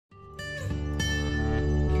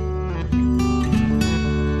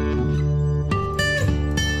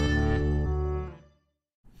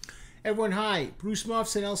Everyone, hi. Bruce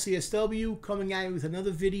Muffs and LCSW coming at you with another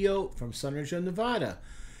video from SUNRIDGE, Nevada.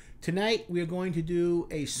 Tonight we are going to do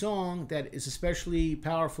a song that is especially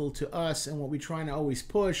powerful to us, and what we're trying to always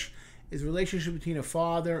push is the relationship between a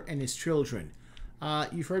father and his children.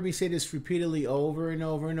 You've heard me say this repeatedly over and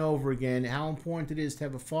over and over again, how important it is to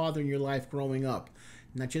have a father in your life growing up.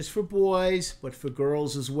 Not just for boys, but for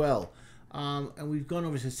girls as well. And we've gone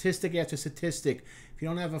over statistic after statistic. If you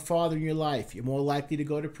don't have a father in your life, you're more likely to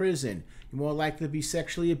go to prison. You're more likely to be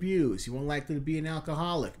sexually abused. You're more likely to be an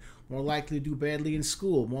alcoholic. More likely to do badly in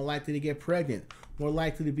school. More likely to get pregnant. More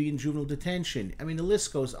likely to be in juvenile detention. I mean, the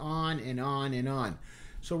list goes on and on and on.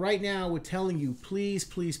 So right now, we're telling you, please,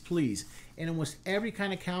 please, please. In almost every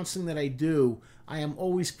kind of counseling that I do, I am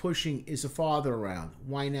always pushing, is the father around?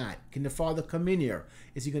 Why not? Can the father come in here?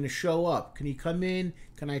 Is he going to show up? Can he come in?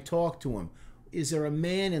 Can I talk to him? Is there a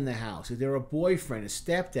man in the house? Is there a boyfriend, a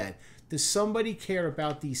stepdad? Does somebody care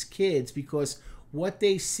about these kids? Because what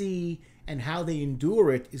they see and how they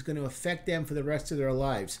endure it is going to affect them for the rest of their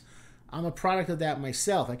lives. I'm a product of that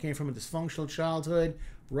myself. I came from a dysfunctional childhood,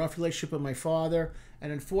 rough relationship with my father,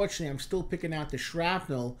 and unfortunately I'm still picking out the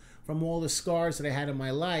shrapnel from all the scars that I had in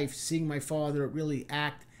my life, seeing my father really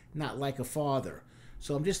act not like a father.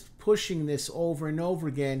 So I'm just pushing this over and over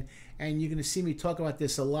again, and you're going to see me talk about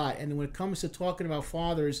this a lot. And when it comes to talking about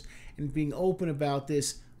fathers and being open about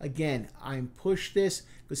this, again, I'm push this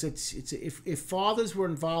because if fathers were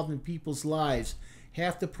involved in people's lives,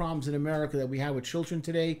 half the problems in America that we have with children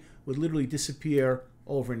today would literally disappear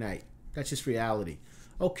overnight. That's just reality.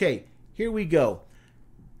 Okay, here we go.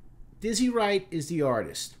 Dizzy Wright is the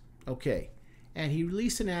artist. Okay, and he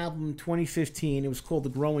released an album in 2015. It was called The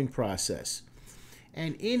Growing Process.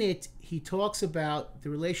 And in it, he talks about the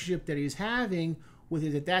relationship that he's having with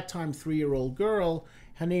his, at that time, 3-year-old girl.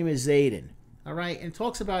 Her name is Zayden. All right, and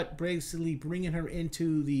talks about basically bringing her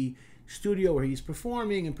into the studio where he's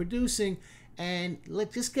performing and producing, and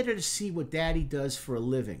let's just get her to see what Daddy does for a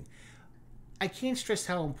living. I can't stress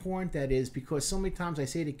how important that is, because so many times I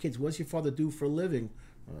say to kids, "What's your father do for a living?"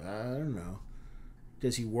 I don't know.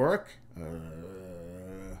 Does he work?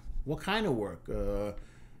 What kind of work?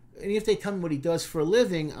 And if they tell me what he does for a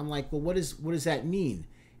living, I'm like, well, what does that mean?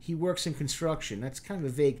 He works in construction. That's kind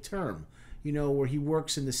of a vague term, you know, where he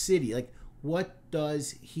works in the city. Like, what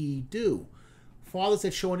does he do? Fathers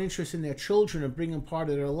that show an interest in their children and bring them part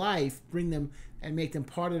of their life, bring them and make them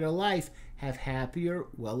part of their life, have happier,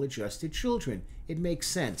 well-adjusted children. It makes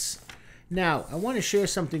sense. Now, I want to share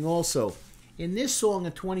something also. In this song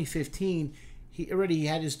in 2015, he already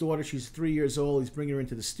had his daughter. She's 3 years old. He's bringing her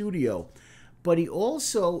into the studio. But he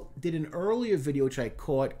also did an earlier video, which I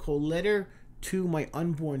caught, called Letter to My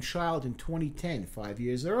Unborn Child in 2010, 5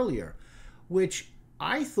 years earlier, which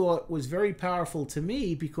I thought was very powerful to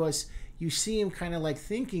me, because you see him kind of like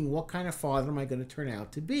thinking, what kind of father am I going to turn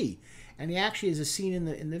out to be? And he actually has a scene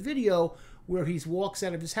in the video where he walks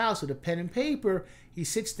out of his house with a pen and paper. He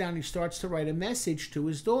sits down, he starts to write a message to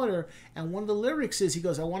his daughter, and one of the lyrics is, he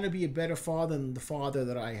goes, "I want to be a better father than the father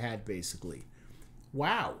that I had," basically.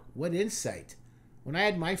 Wow, what insight. When I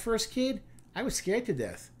had my first kid, I was scared to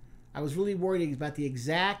death. I was really worried about the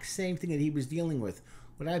exact same thing that he was dealing with.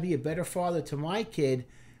 Would I be a better father to my kid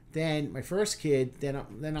than my first kid than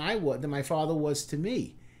my father was to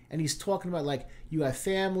me? And he's talking about, like, you have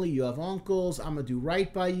family, you have uncles, I'm going to do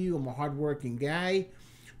right by you, I'm a hardworking guy.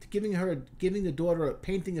 Giving the daughter,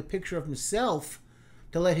 painting a picture of himself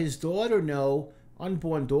to let his daughter know,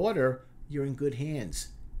 unborn daughter, you're in good hands.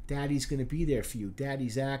 Daddy's going to be there for you.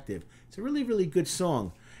 Daddy's active. It's a really, really good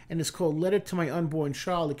song. And it's called Letter to My Unborn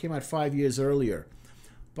Child. It came out 5 years earlier.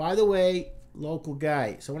 By the way, local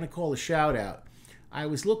guy, so I want to call a shout out. I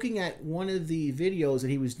was looking at one of the videos that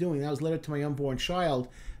he was doing. That was Letter to My Unborn Child.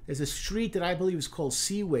 There's a street that I believe is called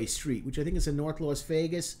Seaway Street, which I think is in North Las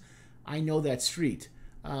Vegas. I know that street.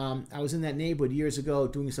 I was in that neighborhood years ago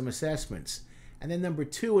doing some assessments. And then number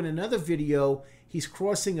two, in another video, he's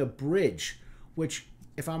crossing a bridge, which,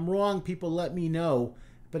 if I'm wrong, people let me know.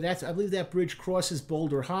 But I believe that bridge crosses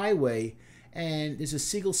Boulder Highway, and there's a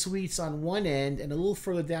Siegel Suites on one end, and a little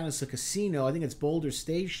further down is a casino. I think it's Boulder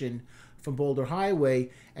Station from Boulder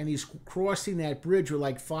Highway, and he's crossing that bridge with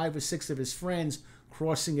like 5 or 6 of his friends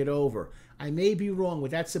crossing it over. I may be wrong,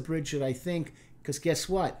 but that's the bridge that I think, because guess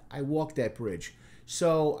what? I walked that bridge.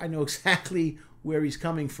 So I know exactly where he's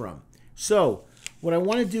coming from. So what I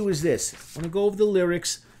want to do is this. I'm going to go over the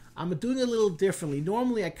lyrics. I'm doing it a little differently.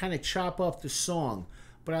 Normally I kind of chop up the song,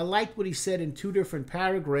 but I liked what he said in 2 different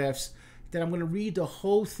paragraphs, that I'm going to read the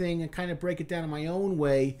whole thing and kind of break it down in my own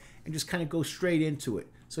way and just kind of go straight into it.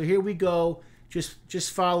 So here we go.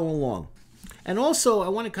 Just follow along. And also, I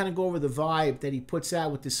want to kind of go over the vibe that he puts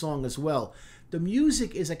out with this song as well. The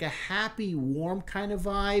music is like a happy, warm kind of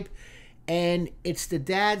vibe, and it's the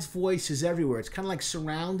dad's voice is everywhere. It's kind of like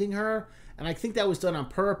surrounding her, and I think that was done on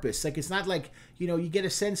purpose. Like, it's not like, you know, you get a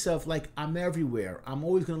sense of like, I'm everywhere. I'm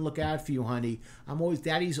always going to look out for you, honey.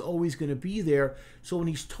 Daddy's always going to be there. So when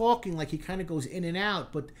he's talking, like, he kind of goes in and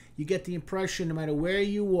out, but you get the impression no matter where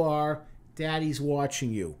you are, Daddy's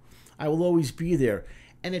watching you. I will always be there.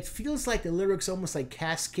 And it feels like the lyrics almost like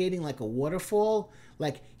cascading like a waterfall,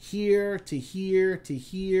 like here to here to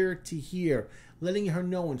here to here, letting her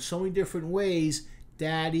know in so many different ways,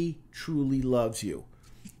 Daddy truly loves you.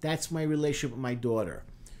 That's my relationship with my daughter.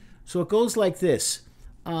 So it goes like this.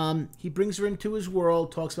 He brings her into his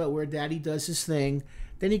world, talks about where Daddy does his thing.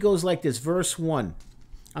 Then he goes like this, verse 1.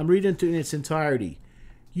 I'm reading it in its entirety.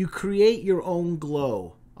 You create your own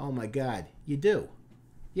glow. Oh my God, you do.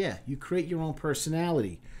 Yeah, you create your own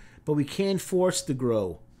personality, but we can't force the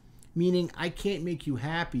grow. Meaning, I can't make you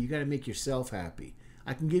happy. You got to make yourself happy.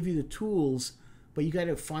 I can give you the tools, but you got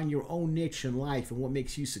to find your own niche in life and what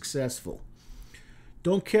makes you successful.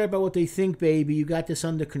 Don't care about what they think, baby. You got this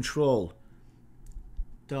under control.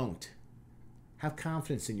 Don't. Have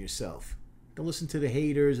confidence in yourself. Don't listen to the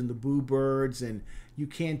haters and the boo birds and you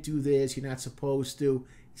can't do this, you're not supposed to.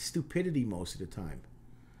 It's stupidity most of the time.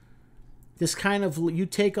 This kind of, you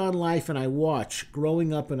take on life and I watch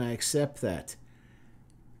growing up and I accept that.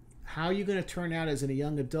 How you're going to turn out as a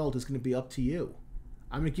young adult is going to be up to you.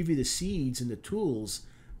 I'm going to give you the seeds and the tools,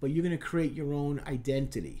 but you're going to create your own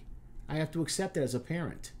identity. I have to accept that as a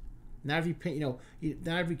parent. Not every,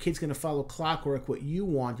 not every kid's going to follow clockwork what you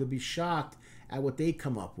want. You'll be shocked at what they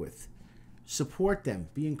come up with. Support them.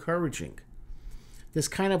 Be encouraging. This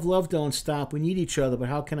kind of love don't stop. We need each other, but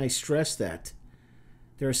how can I stress that?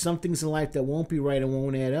 There are some things in life that won't be right and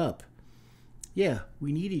won't add up. Yeah,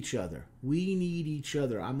 we need each other. We need each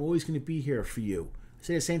other. I'm always going to be here for you. I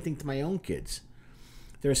say the same thing to my own kids.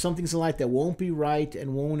 There are some things in life that won't be right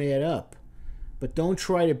and won't add up. But don't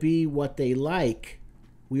try to be what they like.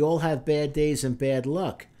 We all have bad days and bad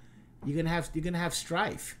luck. You're gonna have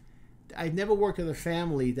strife. I've never worked with a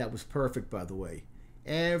family that was perfect, by the way.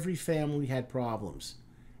 Every family had problems.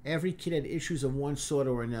 Every kid had issues of one sort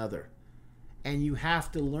or another. And you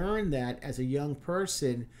have to learn that as a young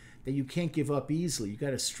person, that you can't give up easily. You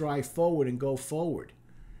got to strive forward and go forward.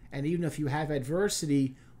 And even if you have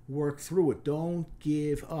adversity, work through it. Don't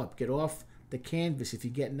give up. Get off the canvas if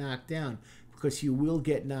you get knocked down, because you will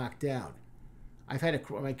get knocked down.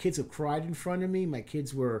 My kids have cried in front of me. My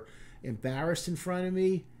kids were embarrassed in front of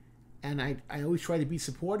me. And I always try to be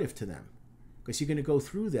supportive to them, because you're going to go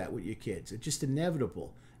through that with your kids. It's just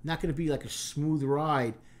inevitable. Not going to be like a smooth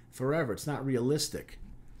ride forever. It's not realistic.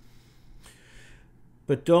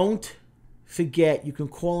 But don't forget you can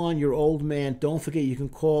call on your old man. Don't forget you can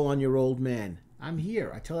call on your old man. I'm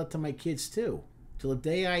here. I tell that to my kids too. Till the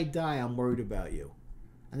day I die, I'm worried about you.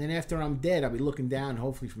 And then after I'm dead, I'll be looking down,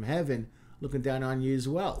 hopefully from heaven, looking down on you as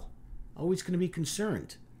well. Always going to be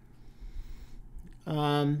concerned.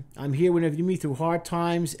 I'm here whenever you meet through hard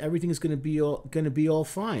times. Everything's going to be all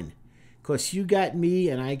fine. Because you got me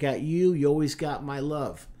and I got you. You always got my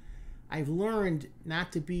love. I've learned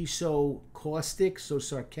not to be so caustic, so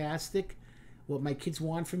sarcastic. What my kids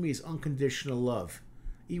want from me is unconditional love.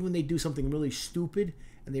 Even when they do something really stupid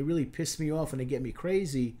and they really piss me off and they get me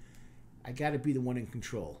crazy, I got to be the one in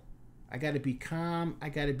control. I got to be calm. I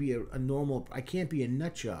got to be a normal. I can't be a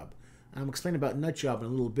nut job. I'm explaining about nut job in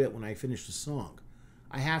a little bit when I finish the song.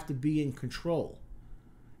 I have to be in control.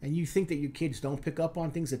 And you think that your kids don't pick up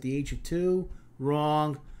on things at the age of 2?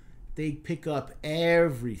 Wrong. They pick up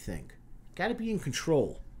everything. Got to be in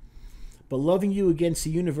control. But loving you against the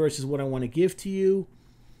universe is what I want to give to you.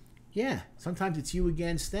 Yeah, sometimes it's you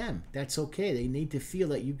against them. That's okay. They need to feel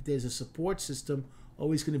that there's a support system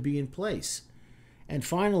always going to be in place. And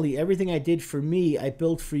finally, everything I did for me, I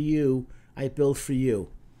built for you. I built for you.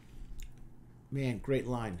 Man, great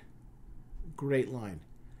line. Great line.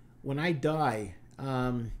 When I die,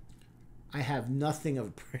 I have nothing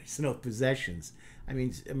of personal possessions. I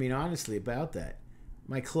mean, honestly, about that.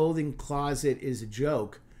 My clothing closet is a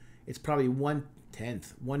joke. It's probably 1/10,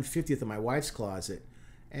 1/50 of my wife's closet.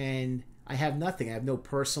 And I have nothing. I have no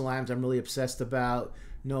personal items I'm really obsessed about,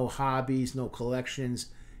 no hobbies, no collections.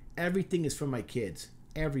 Everything is for my kids.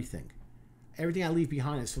 Everything. Everything I leave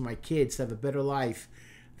behind is for my kids to have a better life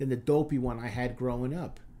than the dopey one I had growing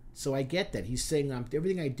up. So I get that. He's saying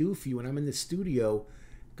everything I do for you when I'm in the studio,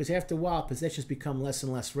 because after a while, possessions become less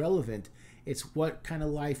and less relevant. It's what kind of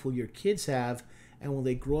life will your kids have, and will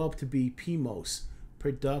they grow up to be PMOS,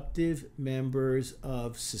 productive members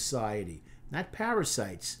of society. Not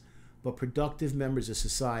parasites, but productive members of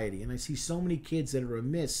society. And I see so many kids that are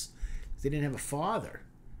amiss because they didn't have a father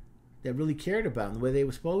that really cared about them the way they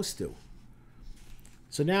were supposed to.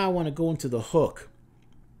 So now I want to go into the hook.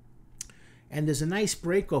 And there's a nice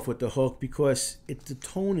break off with the hook because the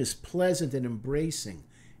tone is pleasant and embracing.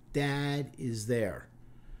 Dad is there.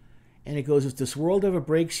 And it goes, if this world ever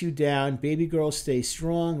breaks you down, baby girl, stay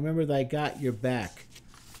strong. Remember that I got your back.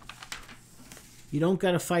 You don't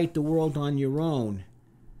got to fight the world on your own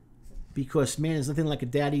because, man, there's nothing like a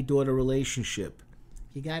daddy-daughter relationship.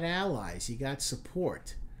 You got allies. You got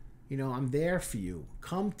support. You know, I'm there for you.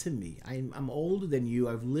 Come to me. I'm older than you.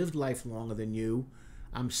 I've lived life longer than you.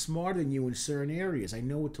 I'm smarter than you in certain areas. I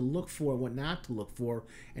know what to look for and what not to look for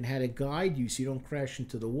and how to guide you so you don't crash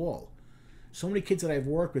into the wall. So many kids that I've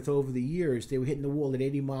worked with over the years, they were hitting the wall at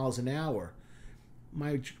 80 miles an hour.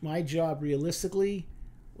 My job, realistically,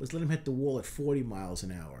 was let them hit the wall at 40 miles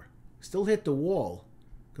an hour. Still hit the wall.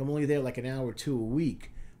 I'm only there like an hour or two a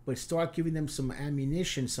week. But start giving them some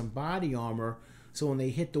ammunition, some body armor, so when they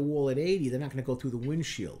hit the wall at 80, they're not going to go through the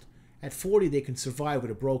windshield. At 40, they can survive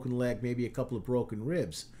with a broken leg, maybe a couple of broken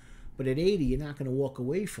ribs. But at 80, you're not going to walk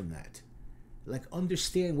away from that. Like,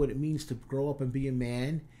 understand what it means to grow up and be a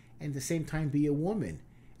man, and at the same time be a woman,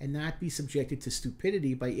 and not be subjected to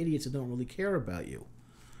stupidity by idiots that don't really care about you.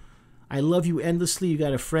 I love you endlessly. You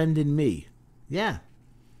got a friend in me. Yeah,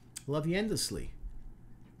 love you endlessly.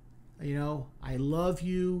 You know, I love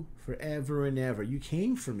you forever and ever. You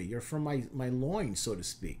came for me. You're from my loins, so to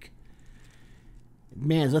speak.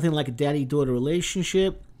 Man, there's nothing like a daddy-daughter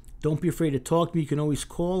relationship. Don't be afraid to talk to me. You can always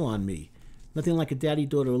call on me. Nothing like a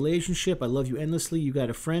daddy-daughter relationship. I love you endlessly. You got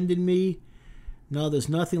a friend in me. No, there's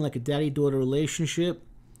nothing like a daddy-daughter relationship.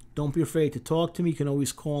 Don't be afraid to talk to me. You can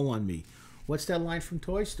always call on me. What's that line from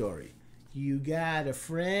Toy Story? You got a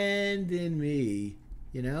friend in me,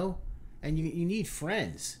 you know? And you need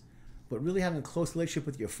friends. But really having a close relationship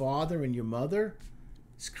with your father and your mother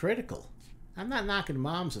is critical. I'm not knocking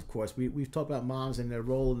moms, of course. We've talked about moms and their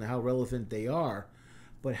role and how relevant they are.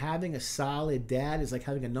 But having a solid dad is like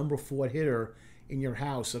having a number 4 hitter in your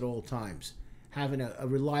house at all times. Having a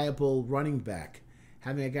reliable running back.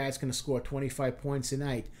 Having a guy that's going to score 25 points a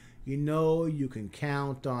night. You know you can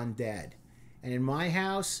count on dad. And in my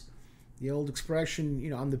house, the old expression, you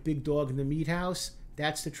know, I'm the big dog in the meat house,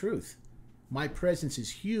 that's the truth. My presence is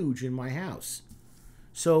huge in my house.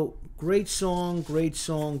 So, great song, great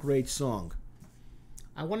song, great song.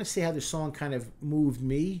 I want to say how the song kind of moved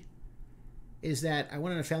me is that I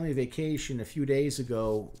went on a family vacation a few days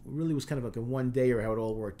ago. It really was kind of like a one day or how it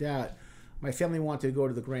all worked out. My family wanted to go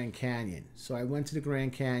to the Grand Canyon. So I went to the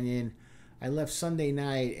Grand Canyon. I left Sunday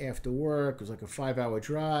night after work. It was like a 5-hour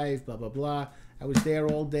drive, blah, blah, blah. I was there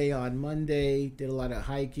all day on Monday, did a lot of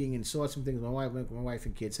hiking and saw some things. My wife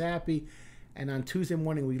and kids happy. And on Tuesday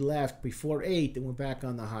morning, we left before 8 and went back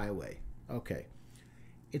on the highway. Okay.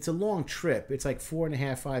 It's a long trip. It's like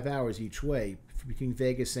 4.5, 5 hours each way between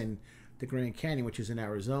Vegas and the Grand Canyon, which is in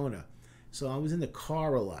Arizona. So I was in the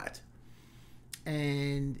car a lot.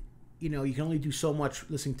 And, you know, you can only do so much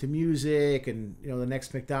listening to music and, you know, the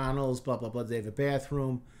next McDonald's, blah, blah, blah. They have a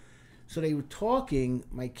bathroom. So they were talking,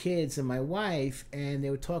 my kids and my wife, and they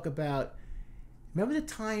would talk about, remember the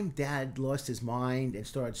time Dad lost his mind and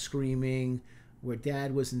started screaming, where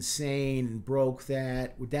Dad was insane and broke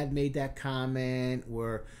that, where Dad made that comment,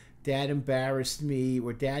 where Dad embarrassed me,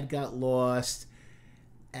 where Dad got lost.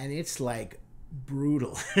 And it's like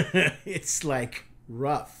brutal. It's like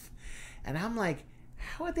rough. And I'm like,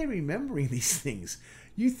 how are they remembering these things?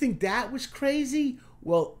 You think that was crazy?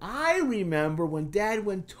 Well, I remember when Dad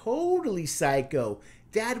went totally psycho.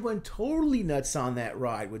 Dad went totally nuts on that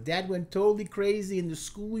ride, where Dad went totally crazy in the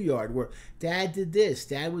schoolyard, where Dad did this,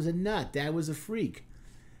 Dad was a nut, Dad was a freak.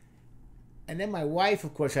 And then my wife,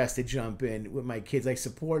 of course, has to jump in with my kids, like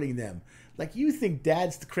supporting them. Like, you think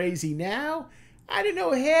Dad's crazy now? I didn't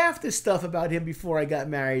know half the stuff about him before I got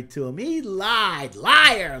married to him. He lied.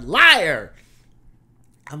 Liar, liar.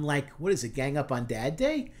 I'm like, what is it, gang up on Dad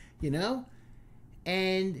Day? You know?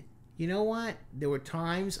 And you know what? There were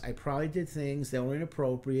times I probably did things that were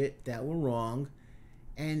inappropriate, that were wrong.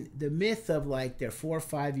 And the myth of like they're 4 or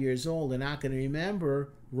 5 years old, they're not going to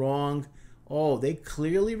remember, wrong. Oh, they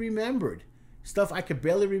clearly remembered. Stuff I could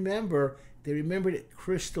barely remember, they remembered it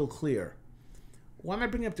crystal clear. Why am I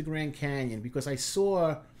bringing up the Grand Canyon? Because I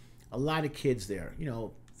saw a lot of kids there, you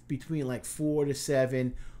know, between like 4 to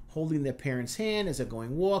 7, holding their parents' hand as they're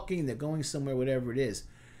going walking, they're going somewhere, whatever it is.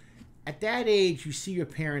 At that age, you see your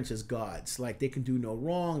parents as gods. Like, they can do no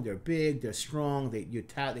wrong. They're big. They're strong. They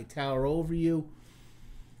tower over you.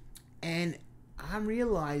 And I'm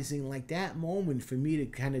realizing like that moment for me to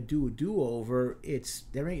kind of do a do-over,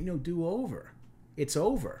 there ain't no do-over. It's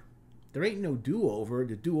over. There ain't no do-over.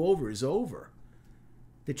 The do-over is over.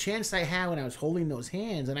 The chance I had when I was holding those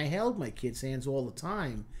hands, and I held my kids' hands all the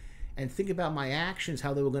time, and think about my actions,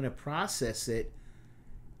 how they were going to process it,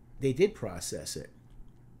 they did process it.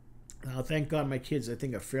 Now, thank God my kids, I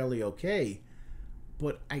think, are fairly okay.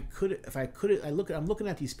 But I'm looking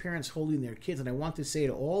at these parents holding their kids, and I want to say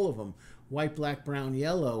to all of them, white, black, brown,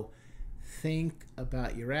 yellow, think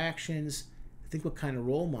about your actions. Think what kind of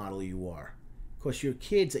role model you are. Because your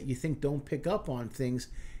kids that you think don't pick up on things,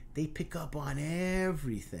 they pick up on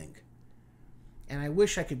everything. And I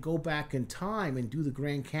wish I could go back in time and do the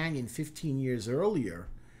Grand Canyon 15 years earlier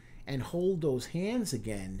and hold those hands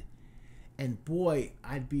again. And boy,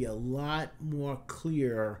 I'd be a lot more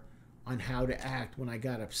clear on how to act when I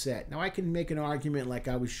got upset. Now, I can make an argument like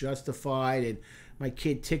I was justified and my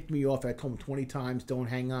kid ticked me off. I told him 20 times, don't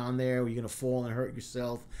hang on there, or you're going to fall and hurt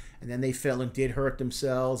yourself. And then they fell and did hurt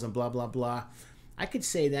themselves and blah, blah, blah. I could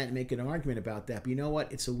say that and make an argument about that. But you know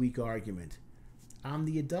what? It's a weak argument. I'm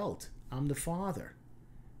the adult. I'm the father.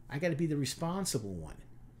 I got to be the responsible one.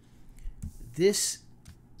 This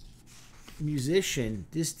musician,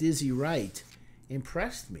 this Dizzy Wright,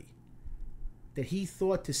 impressed me. That he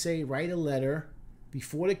thought to write a letter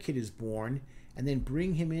before the kid is born, and then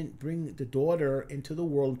bring the daughter into the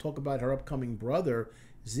world and talk about her upcoming brother,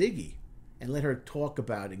 Ziggy, and let her talk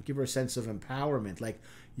about it and give her a sense of empowerment. Like,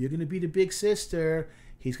 you're going to be the big sister.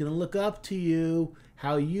 He's going to look up to you.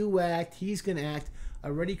 How you act, he's going to act.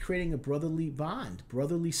 Already creating a brotherly bond,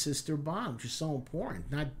 brotherly sister bond, which is so important,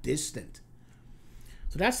 not distant.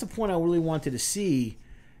 So that's the point I really wanted to see,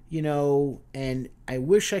 and I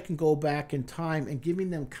wish I can go back in time and giving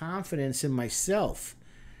them confidence in myself.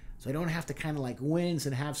 So I don't have to kind of like wince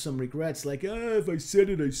and have some regrets like, if I said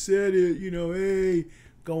it, I said it, hey,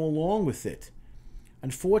 go along with it.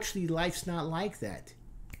 Unfortunately, life's not like that.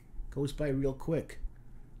 It goes by real quick.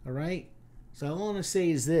 All right? So all I want to say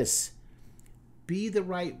is this. Be the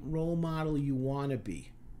right role model you want to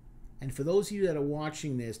be. And for those of you that are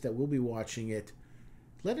watching this, that will be watching it,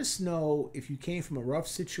 let us know if you came from a rough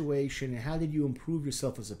situation and how did you improve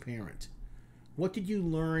yourself as a parent. What did you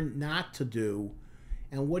learn not to do?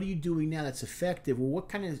 And what are you doing now that's effective? Well, what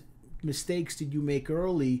kind of mistakes did you make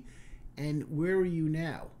early? And where are you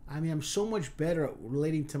now? I mean, I'm so much better at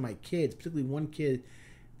relating to my kids, particularly one kid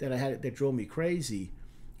that I had that drove me crazy.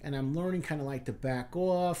 And I'm learning kind of like to back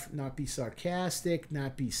off, not be sarcastic,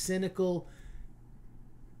 not be cynical.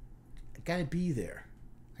 I got to be there.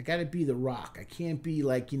 I got to be the rock. I can't be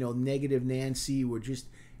like, negative Nancy or just,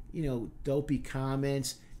 dopey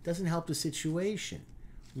comments. It doesn't help the situation.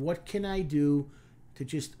 What can I do to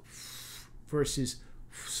just versus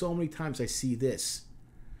so many times I see this.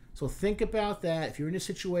 So think about that. If you're in a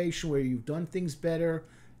situation where you've done things better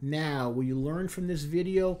now, will you learn from this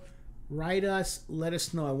video? Write us. Let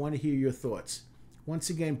us know. I want to hear your thoughts. Once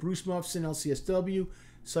again, Bruce Muffson, LCSW,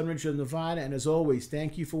 Sunridge of Nevada. And as always,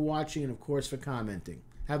 thank you for watching and, of course, for commenting.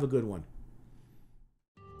 Have a good one.